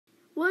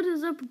What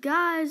is up,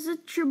 guys?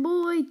 It's your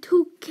boy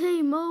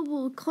 2K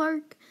Mobile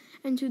Clark,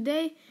 and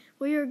today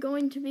we are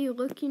going to be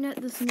looking at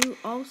this new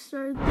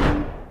All-Star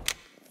thing.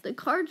 The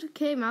cards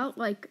came out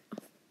like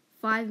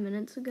 5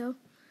 minutes ago.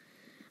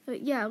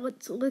 But yeah,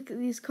 let's look at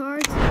these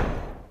cards.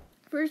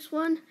 First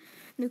one,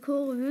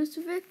 Nikola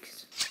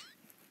Vucevic,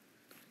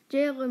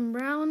 Jaylen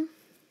Brown,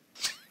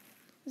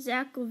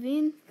 Zach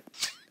LaVine,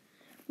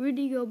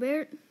 Rudy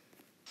Gobert,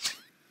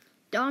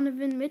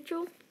 Donovan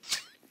Mitchell,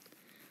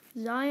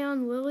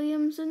 Zion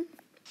Williamson,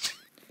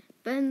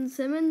 Ben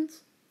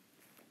Simmons,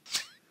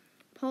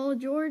 Paul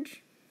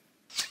George,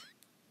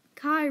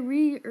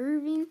 Kyrie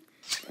Irving,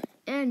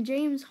 and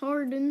James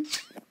Harden.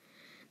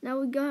 Now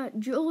we got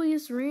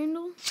Julius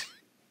Randle,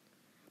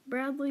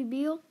 Bradley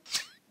Beal,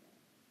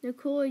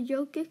 Nikola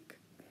Jokic,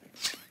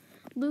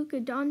 Luka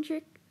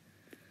Doncic,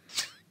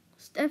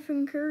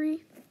 Stephen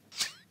Curry,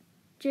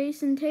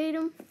 Jason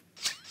Tatum,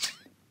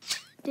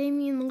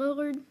 Damian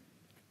Lillard,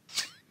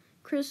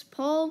 Chris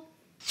Paul,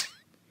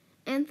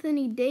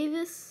 Anthony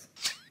Davis,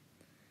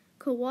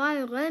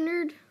 Kawhi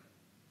Leonard,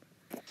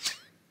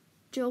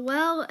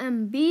 Joel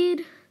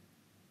Embiid.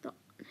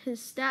 His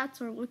stats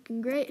are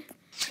looking great.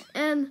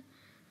 And,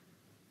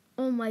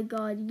 oh my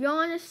God,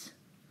 Giannis,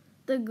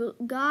 the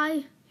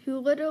guy who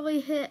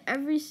literally hit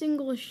every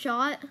single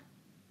shot,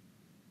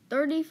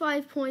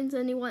 35 points,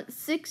 and he went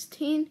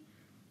 16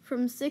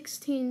 from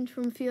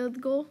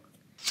field goal.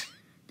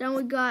 Then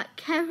we got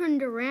Kevin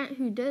Durant,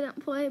 who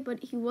didn't play,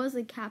 but he was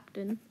a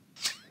captain.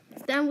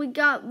 Then we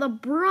got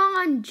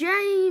LeBron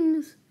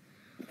James.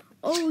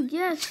 Oh,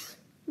 yes,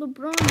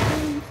 LeBron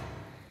James.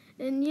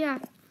 And yeah,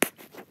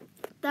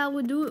 that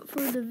would do it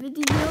for the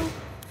video.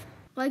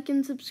 Like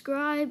and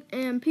subscribe,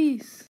 and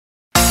peace.